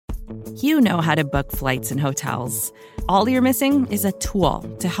You know how to book flights and hotels. All you're missing is a tool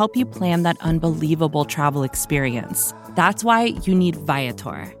to help you plan that unbelievable travel experience. That's why you need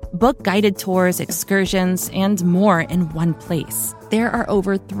Viator. Book guided tours, excursions, and more in one place. There are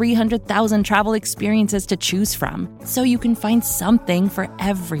over 300,000 travel experiences to choose from, so you can find something for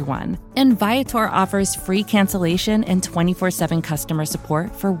everyone. And Viator offers free cancellation and 24/7 customer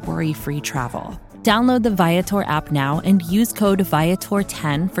support for worry-free travel. Download the Viator app now and use code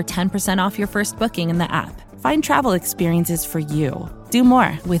Viator10 for 10% off your first booking in the app. Find travel experiences for you. Do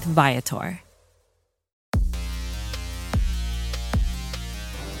more with Viator.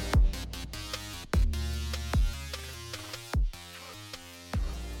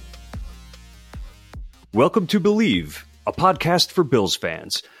 Welcome to Believe, a podcast for Bills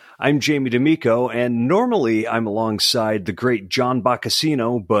fans. I'm Jamie D'Amico, and normally I'm alongside the great John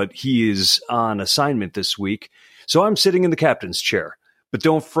Boccacino, but he is on assignment this week, so I'm sitting in the captain's chair. But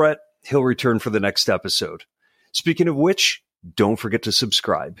don't fret, he'll return for the next episode. Speaking of which, don't forget to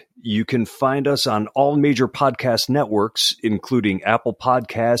subscribe. You can find us on all major podcast networks, including Apple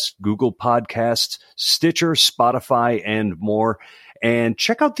Podcasts, Google Podcasts, Stitcher, Spotify, and more. And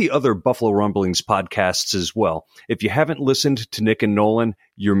check out the other Buffalo Rumblings podcasts as well. If you haven't listened to Nick and Nolan,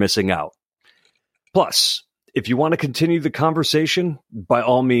 you're missing out. Plus, if you want to continue the conversation, by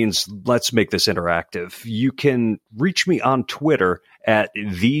all means, let's make this interactive. You can reach me on Twitter at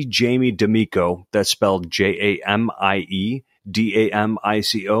 @TheJamieD'Amico, that's spelled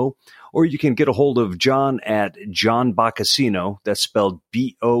JamieDamico, or you can get a hold of John at John Boccacino, that's spelled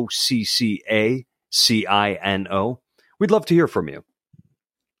Boccacino. We'd love to hear from you.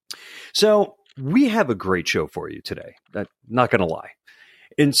 So we have a great show for you today. Not going to lie.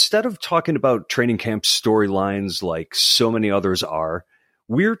 Instead of talking about training camp storylines like so many others are,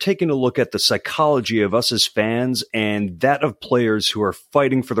 we're taking a look at the psychology of us as fans and that of players who are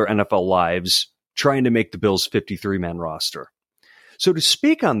fighting for their NFL lives, trying to make the Bills' 53-man roster. So to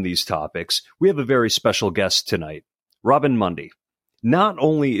speak on these topics, we have a very special guest tonight, Robin Mundy. Not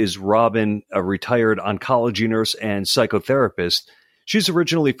only is Robin a retired oncology nurse and psychotherapist, she's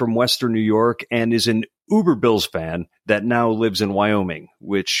originally from Western New York and is an uber Bills fan that now lives in Wyoming,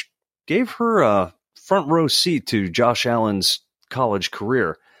 which gave her a front row seat to Josh Allen's college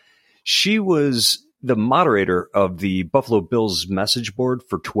career. She was the moderator of the Buffalo Bills message board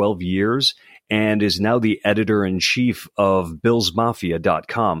for 12 years and is now the editor-in-chief of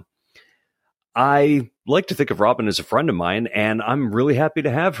BillsMafia.com. I like to think of Robin as a friend of mine, and I'm really happy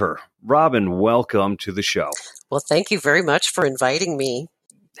to have her. Robin, welcome to the show. Well, thank you very much for inviting me.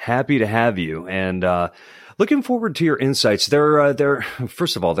 Happy to have you, and looking forward to your insights.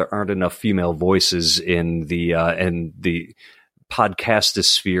 First of all, there aren't enough female voices in the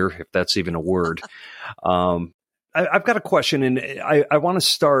podcastosphere, if that's even a word. I've got a question, and I want to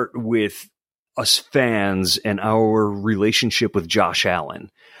start with us fans and our relationship with Josh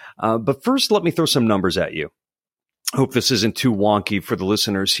Allen. But first, let me throw some numbers at you. I hope this isn't too wonky for the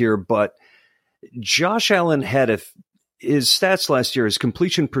listeners here, but Josh Allen had his stats last year. His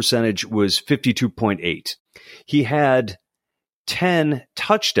completion percentage was 52.8. He had 10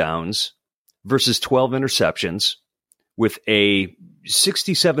 touchdowns versus 12 interceptions with a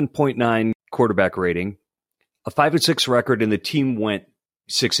 67.9 quarterback rating, a 5-6 record, and the team went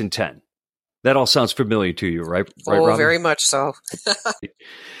 6-10. That all sounds familiar to you, right? Right, oh, Robin? Very much so.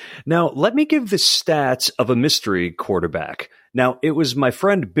 Now, let me give the stats of a mystery quarterback. Now, it was my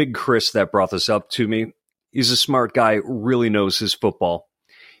friend Big Chris that brought this up to me. He's a smart guy, really knows his football.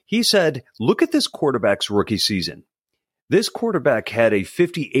 He said, look at this quarterback's rookie season. This quarterback had a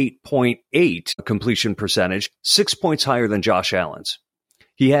 58.8 completion percentage, 6 points higher than Josh Allen's.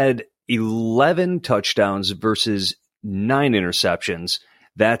 He had 11 touchdowns versus 9 interceptions.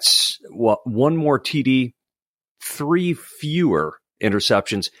 That's one more TD, 3 fewer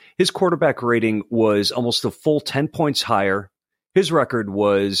interceptions. His quarterback rating was almost a full 10 points higher. His record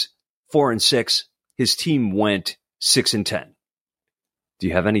was 4-6. His team went 6-10. Do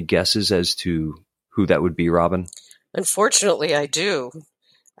you have any guesses as to who that would be, Robin? Unfortunately, I do.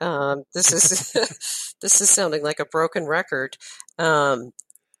 This is this is sounding like a broken record. EJ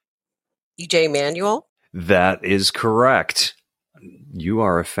Manuel? That is correct. You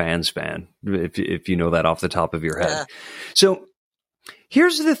are a fans fan, if you know that off the top of your head. Yeah. So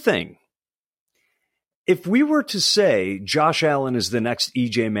here's the thing. If we were to say Josh Allen is the next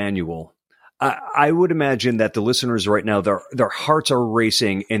EJ Manuel, I would imagine that the listeners right now, their hearts are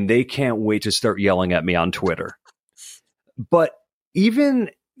racing and they can't wait to start yelling at me on Twitter. But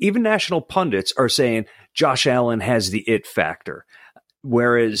even national pundits are saying Josh Allen has the it factor.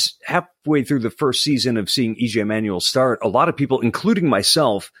 Whereas halfway through the first season of seeing EJ Manuel start, a lot of people, including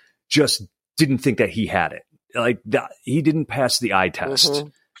myself, just didn't think that he had it. He didn't pass the eye test. Mm-hmm.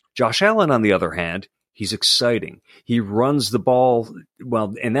 Josh Allen, on the other hand, he's exciting. He runs the ball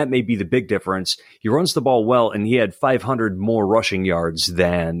well, and that may be the big difference. He runs the ball well, and he had 500 more rushing yards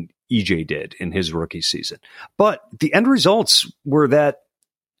than EJ did in his rookie season. But the end results were that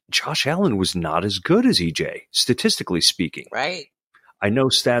Josh Allen was not as good as EJ, statistically speaking. Right. I know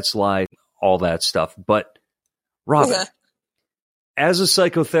stats lie, all that stuff, but Robin, as a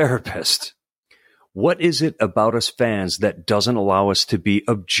psychotherapist, what is it about us fans that doesn't allow us to be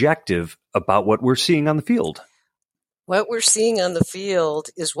objective about what we're seeing on the field? What we're seeing on the field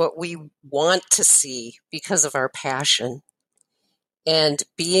is what we want to see because of our passion. And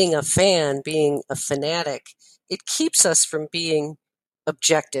being a fan, being a fanatic, it keeps us from being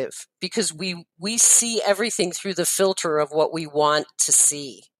objective because we see everything through the filter of what we want to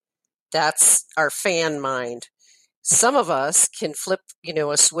see. That's our fan mind. Some of us can flip,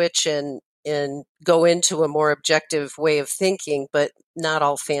 a switch and go into a more objective way of thinking, but not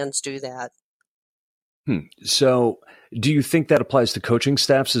all fans do that. So do you think that applies to coaching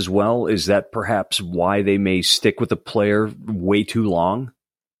staffs as well? Is that perhaps why they may stick with a player way too long?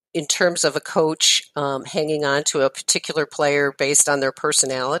 In terms of a coach hanging on to a particular player based on their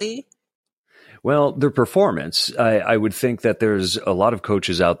personality? Well, their performance. I would think that there's a lot of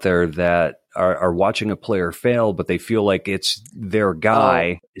coaches out there that are watching a player fail, but they feel like it's their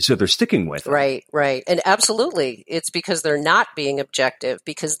guy, so they're sticking with him. Right. And absolutely, it's because they're not being objective,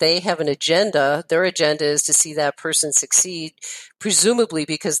 because they have an agenda. Their agenda is to see that person succeed, presumably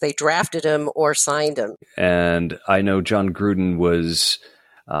because they drafted him or signed him. And I know John Gruden was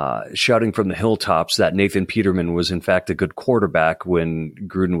shouting from the hilltops that Nathan Peterman was in fact a good quarterback when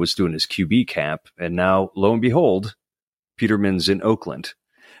Gruden was doing his QB camp. And now, lo and behold, Peterman's in Oakland.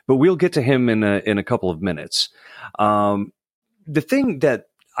 But we'll get to him in a couple of minutes. The thing that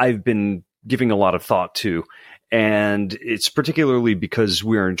I've been giving a lot of thought to, and it's particularly because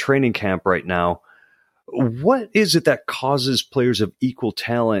we're in training camp right now, what is it that causes players of equal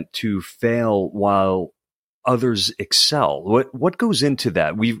talent to fail while others excel? What goes into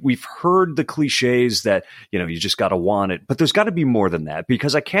that? We've heard the cliches that, you just got to want it, but there's got to be more than that,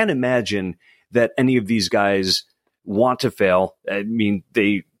 because I can't imagine that any of these guys want to fail. I mean,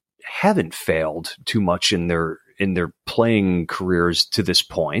 they haven't failed too much in their playing careers to this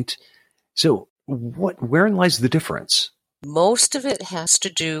point. So wherein lies the difference? Most of it has to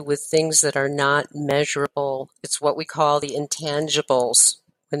do with things that are not measurable. It's what we call the intangibles,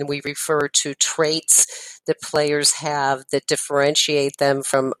 when we refer to traits that players have that differentiate them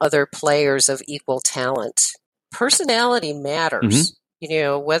from other players of equal talent. Personality matters.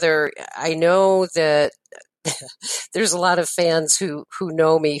 Mm-hmm. Whether I know that there's a lot of fans who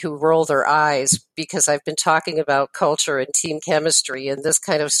know me who roll their eyes because I've been talking about culture and team chemistry and this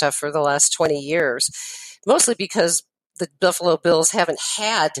kind of stuff for the last 20 years, mostly because the Buffalo Bills haven't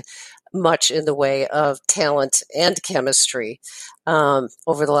had much in the way of talent and chemistry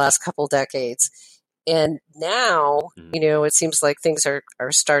over the last couple decades. And now, it seems like things are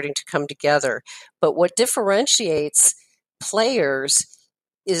starting to come together. But what differentiates players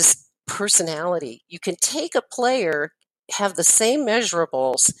is personality. You can take a player, have the same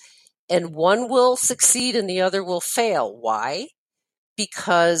measurables, and one will succeed and the other will fail. Why?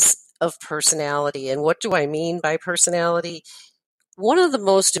 Because of personality. And what do I mean by personality? One of the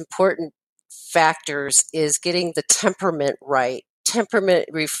most important factors is getting the temperament right. Temperament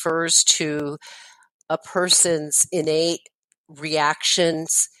refers to a person's innate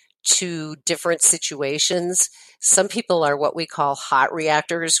reactions to different situations. Some people are what we call hot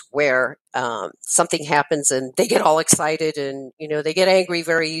reactors, where something happens and they get all excited and, they get angry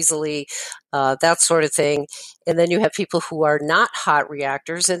very easily, that sort of thing. And then you have people who are not hot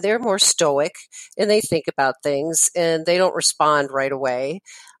reactors, and they're more stoic and they think about things and they don't respond right away.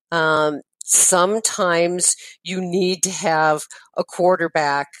 Sometimes you need to have a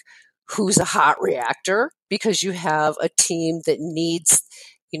quarterback who's a hot reactor because you have a team that needs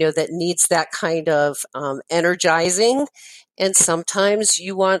that kind of energizing. And sometimes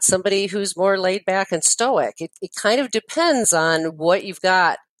you want somebody who's more laid back and stoic. It kind of depends on what you've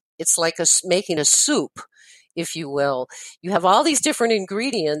got. It's like making a soup, if you will. You have all these different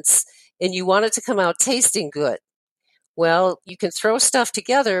ingredients and you want it to come out tasting good. Well, you can throw stuff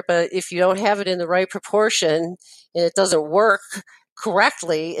together, but if you don't have it in the right proportion and it doesn't work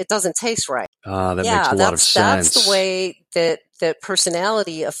correctly, it doesn't taste right. That makes a lot of sense. That's the way that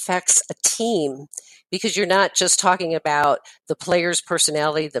personality affects a team, because you're not just talking about the player's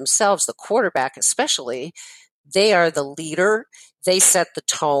personality themselves, the quarterback especially. They are the leader. They set the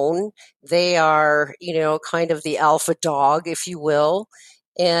tone. They are, kind of the alpha dog, if you will.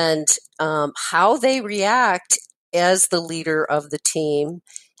 And how they react as the leader of the team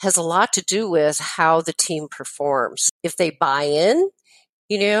has a lot to do with how the team performs. If they buy in,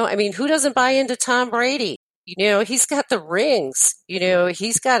 who doesn't buy into Tom Brady? He's got the rings,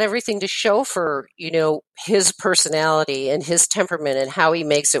 he's got everything to show for, his personality and his temperament and how he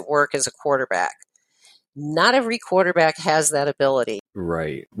makes it work as a quarterback. Not every quarterback has that ability.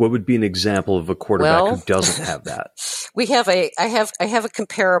 Right. What would be an example of a quarterback who doesn't have that? I have a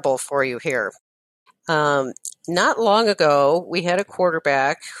comparable for you here. Not long ago, we had a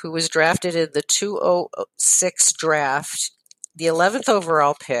quarterback who was drafted in the 2006 draft, the 11th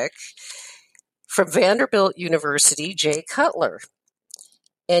overall pick, from Vanderbilt University, Jay Cutler.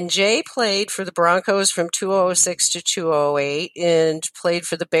 And Jay played for the Broncos from 2006 to 2008 and played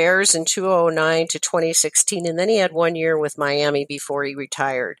for the Bears in 2009 to 2016. And then he had 1 year with Miami before he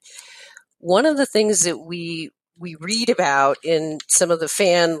retired. One of the things that we read about in some of the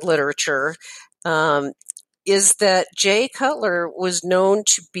fan literature is that Jay Cutler was known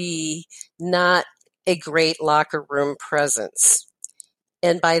to be not a great locker room presence.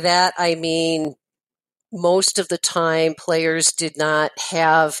 And by that, I mean, most of the time, players did not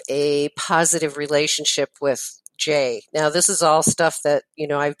have a positive relationship with Jay. Now, this is all stuff that,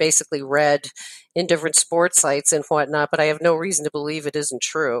 I've basically read in different sports sites and whatnot, but I have no reason to believe it isn't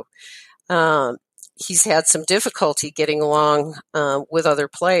true. He's had some difficulty getting along with other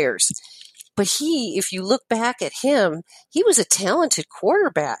players. But if you look back at him, he was a talented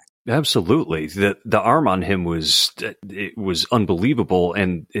quarterback. Absolutely. The arm on him was unbelievable,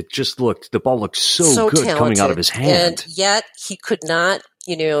 and the ball looked so good talented, coming out of his hand. And yet he could not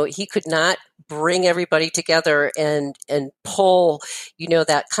bring everybody together and pull,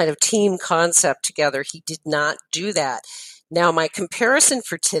 that kind of team concept together. He did not do that. Now, my comparison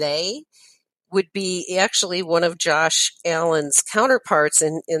for today would be actually one of Josh Allen's counterparts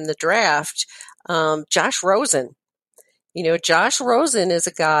in the draft, Josh Rosen. Josh Rosen is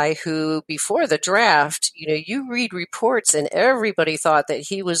a guy who, before the draft, you read reports and everybody thought that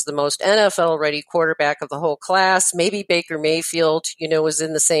he was the most NFL-ready quarterback of the whole class. Maybe Baker Mayfield, was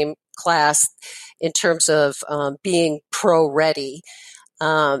in the same class in terms of being pro-ready.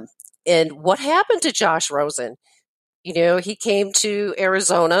 And what happened to Josh Rosen? He came to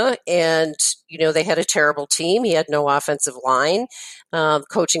Arizona and, they had a terrible team. He had no offensive line.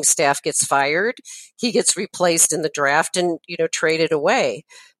 Coaching staff gets fired. He gets replaced in the draft and, traded away.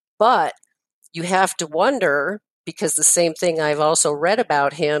 But you have to wonder, because the same thing I've also read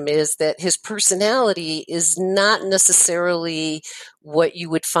about him is that his personality is not necessarily what you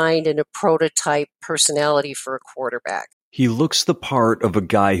would find in a prototype personality for a quarterback. He looks the part of a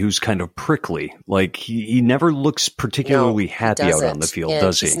guy who's kind of prickly. Like he never looks particularly happy out on the field,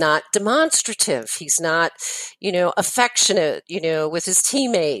 does he? He's not demonstrative. He's not, affectionate, with his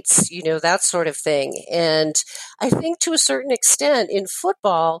teammates, that sort of thing. And I think to a certain extent in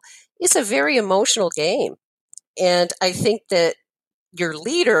football, it's a very emotional game. And I think that your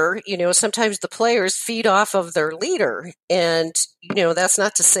leader, sometimes the players feed off of their leader. And, that's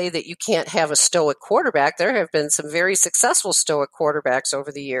not to say that you can't have a stoic quarterback. There have been some very successful stoic quarterbacks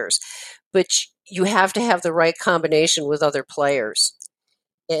over the years. But you have to have the right combination with other players.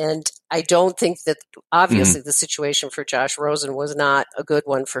 And I don't think that, obviously, the situation for Josh Rosen was not a good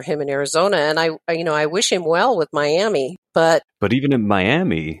one for him in Arizona. And I wish him well with Miami. But even in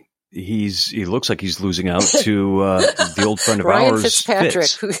Miami, he looks like he's losing out to the old friend of Ryan ours, Fitzpatrick.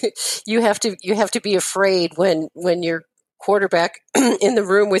 Fitz. You have to be afraid when your quarterback in the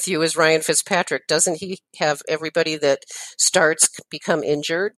room with you is Ryan Fitzpatrick. Doesn't he have everybody that starts become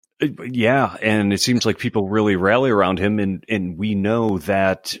injured? Yeah, and it seems like people really rally around him, and we know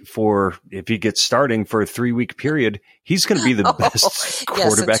that if he gets starting for a 3-week period, he's going to be the best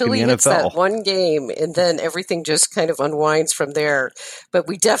quarterback in the NFL. Hits that one game, and then everything just kind of unwinds from there. But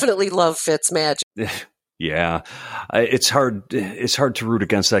we definitely love Fitz magic. Yeah, it's hard to root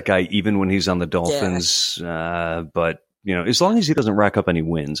against that guy even when he's on the Dolphins. Yeah. But as long as he doesn't rack up any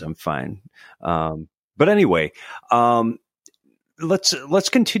wins, I'm fine. But anyway. Let's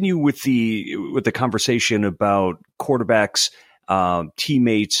continue with the conversation about quarterbacks,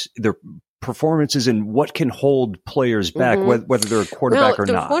 teammates, their performances, and what can hold players back, whether they're a quarterback or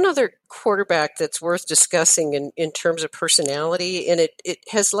not. One other quarterback that's worth discussing in terms of personality, and it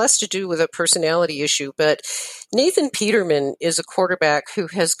has less to do with a personality issue, but Nathan Peterman is a quarterback who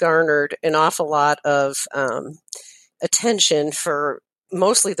has garnered an awful lot of attention for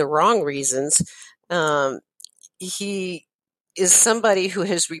mostly the wrong reasons. He is somebody who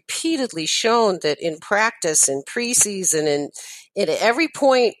has repeatedly shown that in practice, in preseason, and at every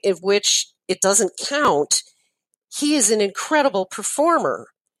point at which it doesn't count, he is an incredible performer.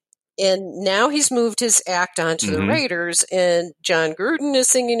 And now he's moved his act onto the Raiders, and John Gruden is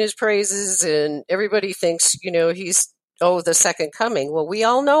singing his praises, and everybody thinks, he's, the second coming. Well, we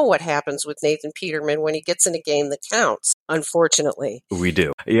all know what happens with Nathan Peterman when he gets in a game that counts, unfortunately. We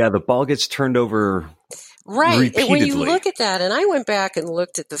do. Yeah, the ball gets turned over repeatedly. And when you look at that, and I went back and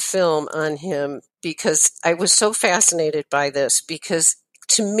looked at the film on him because I was so fascinated by this, because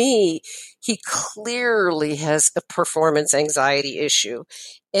to me, he clearly has a performance anxiety issue.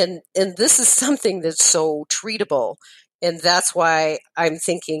 And this is something that's so treatable. And that's why I'm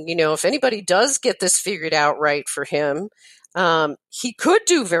thinking, if anybody does get this figured out right for him, he could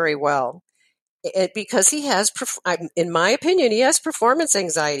do very well. Because he has, in my opinion, he has performance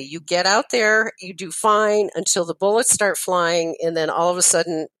anxiety. You get out there, you do fine until the bullets start flying, and then all of a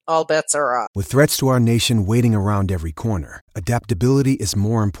sudden, all bets are off. With threats to our nation waiting around every corner, adaptability is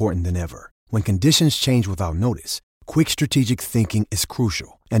more important than ever. When conditions change without notice, quick strategic thinking is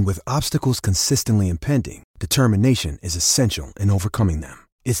crucial. And with obstacles consistently impending, determination is essential in overcoming them.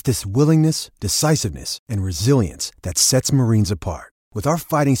 It's this willingness, decisiveness, and resilience that sets Marines apart. With our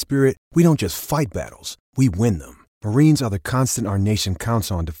fighting spirit, we don't just fight battles, we win them. Marines are the constant our nation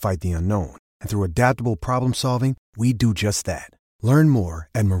counts on to fight the unknown. And through adaptable problem solving, we do just that. Learn more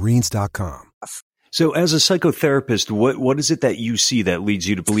at Marines.com. So as a psychotherapist, what is it that you see that leads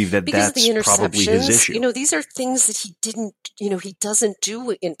you to believe that because that's probably his issue? These are things that he doesn't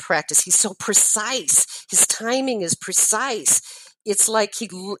do in practice. He's so precise. His timing is precise. It's like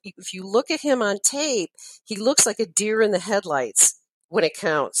if you look at him on tape, he looks like a deer in the headlights when it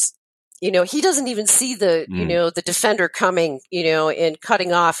counts. He doesn't even see the defender coming, and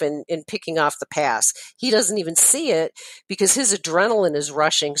cutting off and picking off the pass. He doesn't even see it because his adrenaline is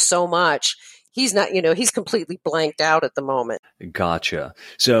rushing so much. He's not, he's completely blanked out at the moment. Gotcha.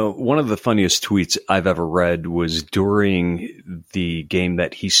 So one of the funniest tweets I've ever read was during the game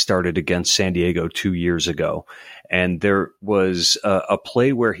that he started against San Diego 2 years ago. And there was a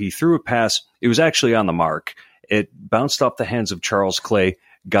play where he threw a pass. It was actually on the mark. It bounced off the hands of Charles Clay,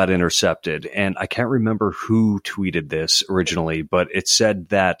 got intercepted. And I can't remember who tweeted this originally, but it said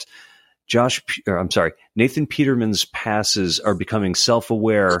that Nathan Peterman's passes are becoming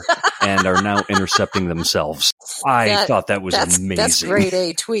self-aware and are now intercepting themselves. I thought that was amazing. That's grade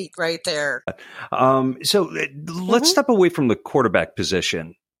A tweet right there. So let's step away from the quarterback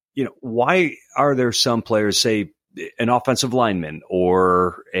position. Why are there some players, say an offensive lineman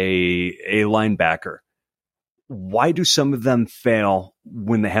or a linebacker, why do some of them fail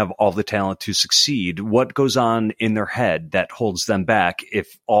when they have all the talent to succeed? What goes on in their head that holds them back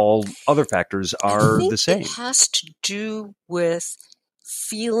if all other factors are the same? It has to do with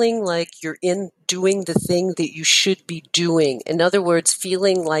feeling like you're doing the thing that you should be doing. In other words,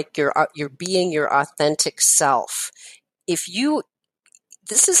 feeling like you're being your authentic self.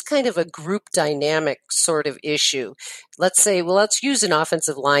 This is kind of a group dynamic sort of issue. Let's use an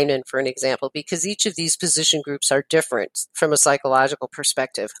offensive lineman for an example, because each of these position groups are different from a psychological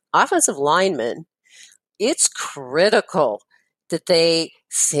perspective. Offensive linemen, it's critical that they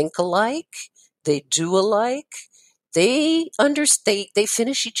think alike, they do alike, they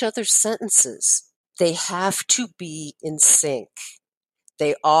finish each other's sentences. They have to be in sync.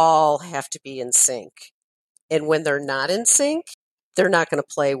 They all have to be in sync. And when they're not in sync, they're not going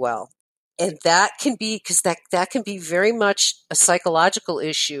to play well. And that can be, because that can be very much a psychological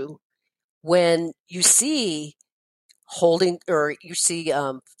issue when you see false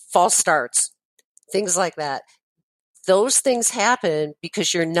starts, things like that. Those things happen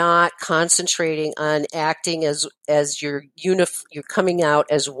because you're not concentrating on acting as you're coming out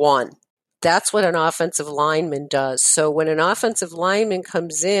as one. That's what an offensive lineman does. So when an offensive lineman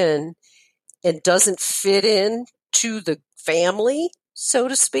comes in and doesn't fit in to the family, so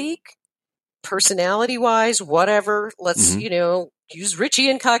to speak, personality-wise, whatever. Let's, use Richie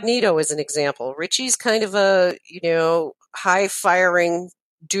Incognito as an example. Richie's kind of a, high-firing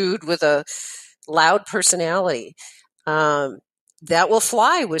dude with a loud personality. That will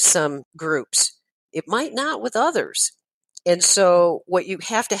fly with some groups. It might not with others. And so what you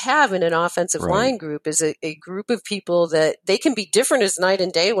have to have in an offensive line group is a group of people that they can be different as night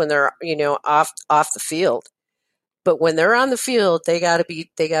and day when they're, off the field. But when they're on the field, they got to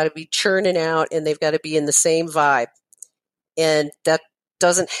be churning out, and they've got to be in the same vibe. And that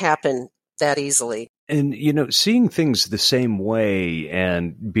doesn't happen that easily. And, seeing things the same way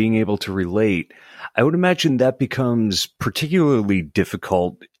and being able to relate, I would imagine that becomes particularly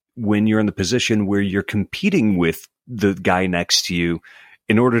difficult when you're in the position where you're competing with the guy next to you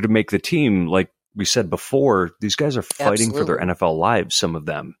in order to make the team. Like we said before, these guys are fighting for their NFL lives, some of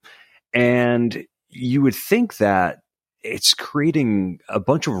them. And you would think that it's creating a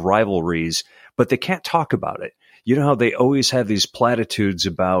bunch of rivalries, but they can't talk about it. You know how they always have these platitudes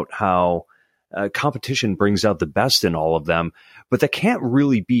about how competition brings out the best in all of them, but that can't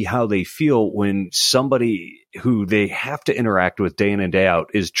really be how they feel when somebody who they have to interact with day in and day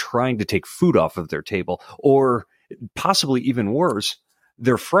out is trying to take food off of their table, or possibly even worse,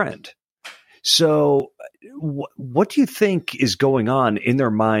 their friend. So what do you think is going on in their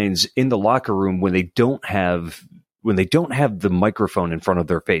minds in the locker room when they don't have the microphone in front of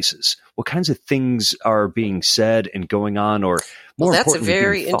their faces? What kinds of things are being said and going on, or more that's a importantly,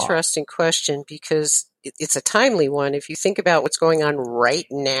 very being thought? interesting question, because it's a timely one. If you think about what's going on right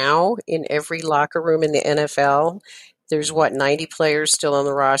now in every locker room in the NFL, there's 90 players still on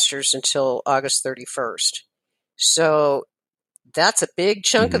the rosters until August 31st. So that's a big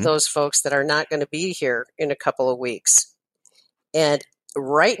chunk of those folks that are not going to be here in a couple of weeks. And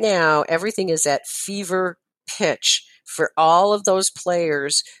right now, everything is at fever pitch for all of those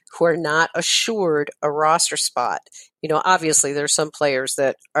players who are not assured a roster spot. You know, obviously there's some players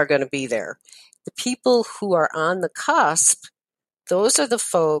that are going to be there. The people who are on the cusp, those are the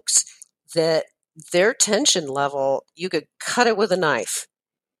folks that their tension level, you could cut it with a knife,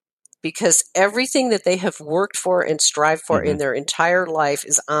 because everything that they have worked for and strived for in their entire life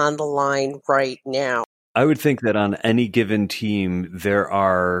is on the line right now. I would think that on any given team, there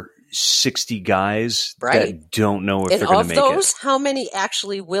are 60 guys that don't know if they're going to make it. And of those, how many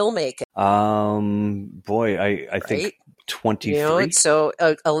actually will make it? I think 23. You know, so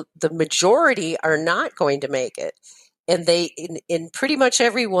the majority are not going to make it. And they, in pretty much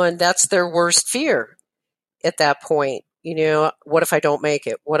everyone, that's their worst fear at that point. You know, what if I don't make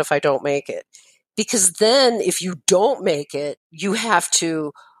it? What if I don't make it? Because then if you don't make it, you have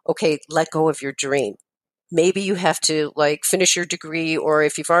to, let go of your dream. Maybe you have to finish your degree, or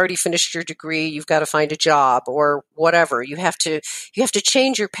if you've already finished your degree, you've got to find a job or whatever. You have to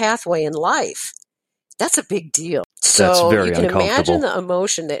change your pathway in life. That's a big deal. So you can imagine the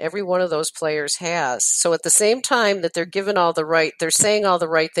emotion that every one of those players has. So at the same time that they're saying all the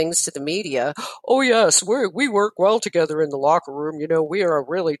right things to the media. Oh yes, we work well together in the locker room. You know, we are a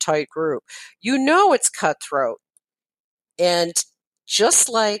really tight group. You know, it's cutthroat. And just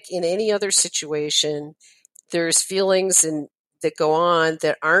like in any other situation, there's feelings that go on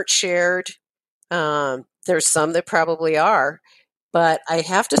that aren't shared. There's some that probably are. But I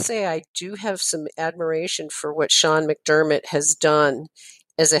have to say, I do have some admiration for what Sean McDermott has done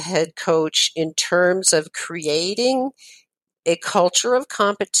as a head coach in terms of creating a culture of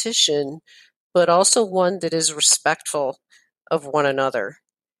competition, but also one that is respectful of one another.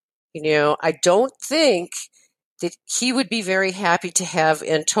 You know, I don't think that he would be very happy to have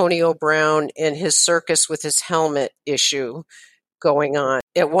Antonio Brown and his circus with his helmet issue going on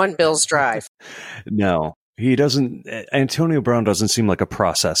at One Bills Drive. No. He doesn't. Antonio Brown doesn't seem like a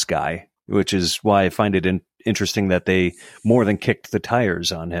process guy, which is why I find it interesting that they more than kicked the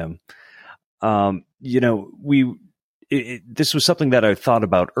tires on him. This was something that I thought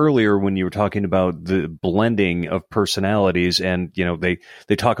about earlier when you were talking about the blending of personalities, and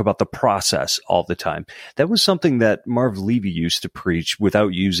they talk about the process all the time. That was something that Marv Levy used to preach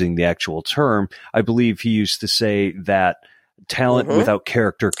without using the actual term. I believe he used to say that talent without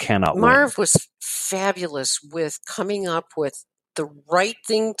character cannot win. Marv was fabulous with coming up with the right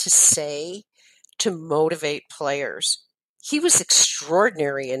thing to say to motivate players. He was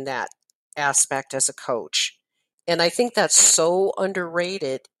extraordinary in that aspect as a coach. And I think that's so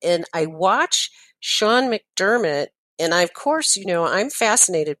underrated. And I watch Sean McDermott, and of course, I'm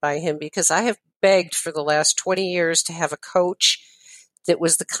fascinated by him because I have begged for the last 20 years to have a coach that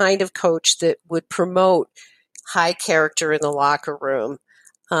was the kind of coach that would promote high character in the locker room,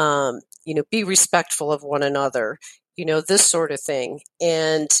 be respectful of one another, this sort of thing.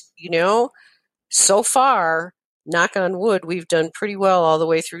 And, so far, knock on wood, we've done pretty well all the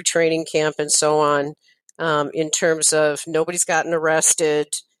way through training camp and so on, in terms of nobody's gotten arrested,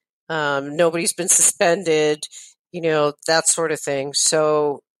 nobody's been suspended, that sort of thing.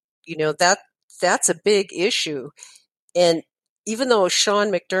 So, that's a big issue. And even though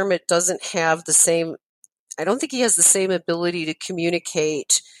Sean McDermott doesn't have I don't think he has the same ability to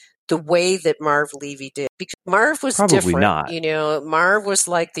communicate the way that Marv Levy did. Because Marv was probably different. Not. Marv was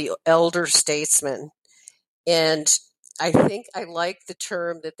like the elder statesman. And I think I like the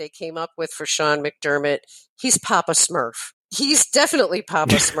term that they came up with for Sean McDermott. He's Papa Smurf. He's definitely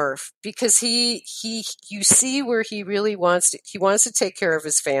Papa Smurf because you see where he really wants to take care of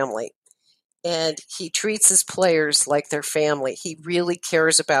his family. And he treats his players like their family. He really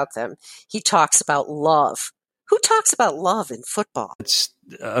cares about them. He talks about love. Who talks about love in football? It's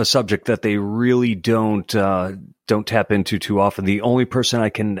a subject that they really don't tap into too often. The only person I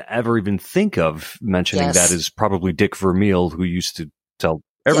can ever even think of mentioning that is probably Dick Vermeil, who used to tell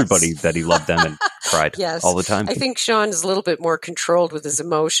everybody that he loved them and cried all the time. I think Sean is a little bit more controlled with his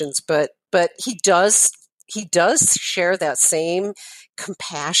emotions, but he does share that same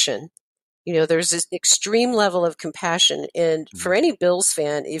compassion. There's this extreme level of compassion. And for any Bills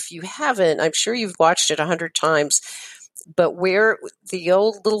fan, if you haven't, I'm sure you've watched it 100 times, but where the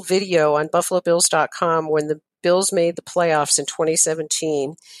old little video on BuffaloBills.com when the Bills made the playoffs in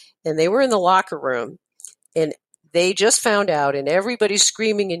 2017, and they were in the locker room, and they just found out, and everybody's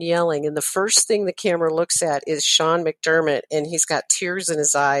screaming and yelling, and the first thing the camera looks at is Sean McDermott, and he's got tears in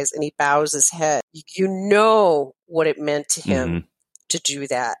his eyes, and he bows his head. You know what it meant to him to do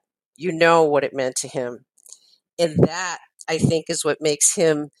that. You know what it meant to him. And that, I think, is what makes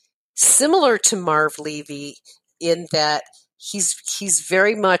him similar to Marv Levy in that he's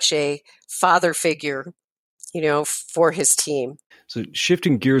very much a father figure, for his team. So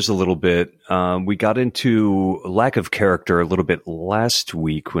shifting gears a little bit, we got into lack of character a little bit last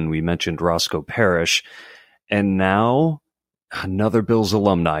week when we mentioned Roscoe Parrish, and now another Bills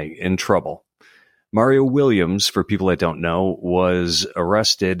alumni in trouble. Mario Williams, for people that don't know, was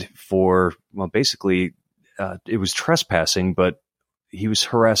arrested for, basically, it was trespassing, but he was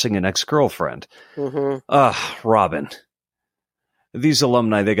harassing an ex-girlfriend. Robin. These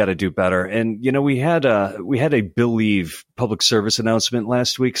alumni, they got to do better. And, we had a Believe public service announcement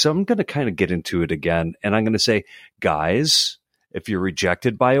last week, so I'm going to kind of get into it again. And I'm going to say, guys, if you're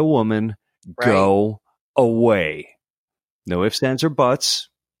rejected by a woman, go away. No ifs, ands, or buts.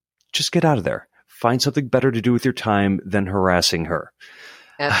 Just get out of there. Find something better to do with your time than harassing her.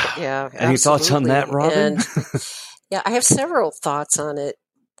 Any thoughts on that, Robin? I have several thoughts on it.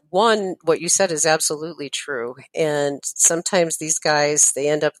 One, what you said is absolutely true. And sometimes these guys, they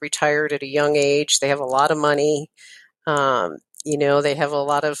end up retired at a young age. They have a lot of money. They have a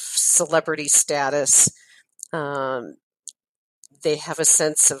lot of celebrity status. They have a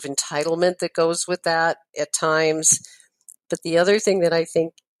sense of entitlement that goes with that at times. But the other thing that I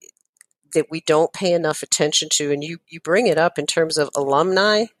think that we don't pay enough attention to, and you bring it up in terms of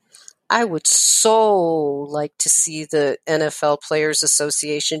alumni, I would so like to see the NFL Players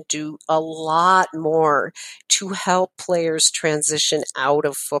Association do a lot more to help players transition out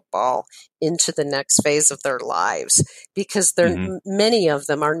of football into the next phase of their lives, because many of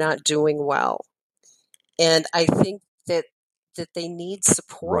them are not doing well. And I think that they need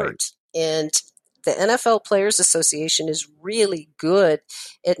support. Right. And the NFL Players Association is really good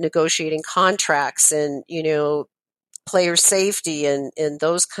at negotiating contracts and, player safety and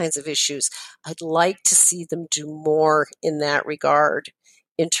those kinds of issues. I'd like to see them do more in that regard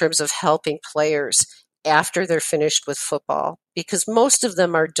in terms of helping players after they're finished with football, because most of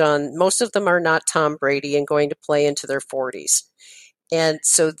them are done. Most of them are not Tom Brady and going to play into their 40s. And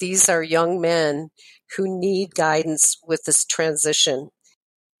so these are young men who need guidance with this transition.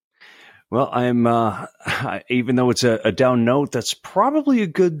 Well, I'm even though it's a down note, that's probably a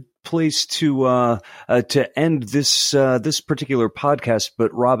good place to end this particular podcast.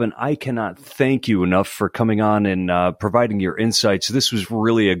 But Robin, I cannot thank you enough for coming on and providing your insights. This was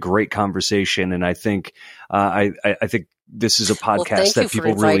really a great conversation, and I think I think this is a podcast that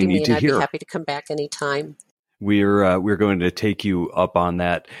people really need to hear. I'd be happy to come back anytime. We're going to take you up on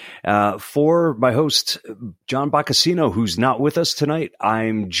that. For my host, John Boccacino, who's not with us tonight,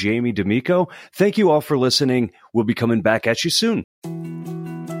 I'm Jamie D'Amico. Thank you all for listening. We'll be coming back at you soon.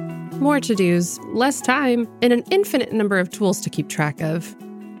 More to-dos, less time, and an infinite number of tools to keep track of.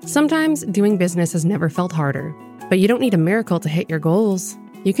 Sometimes doing business has never felt harder, but you don't need a miracle to hit your goals.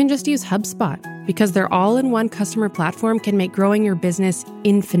 You can just use HubSpot, because their all-in-one customer platform can make growing your business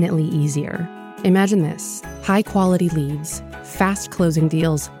infinitely easier. Imagine this: high-quality leads, fast closing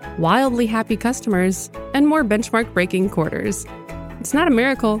deals, wildly happy customers, and more benchmark-breaking quarters. It's not a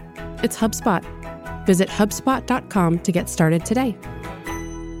miracle, it's HubSpot. Visit HubSpot.com to get started today.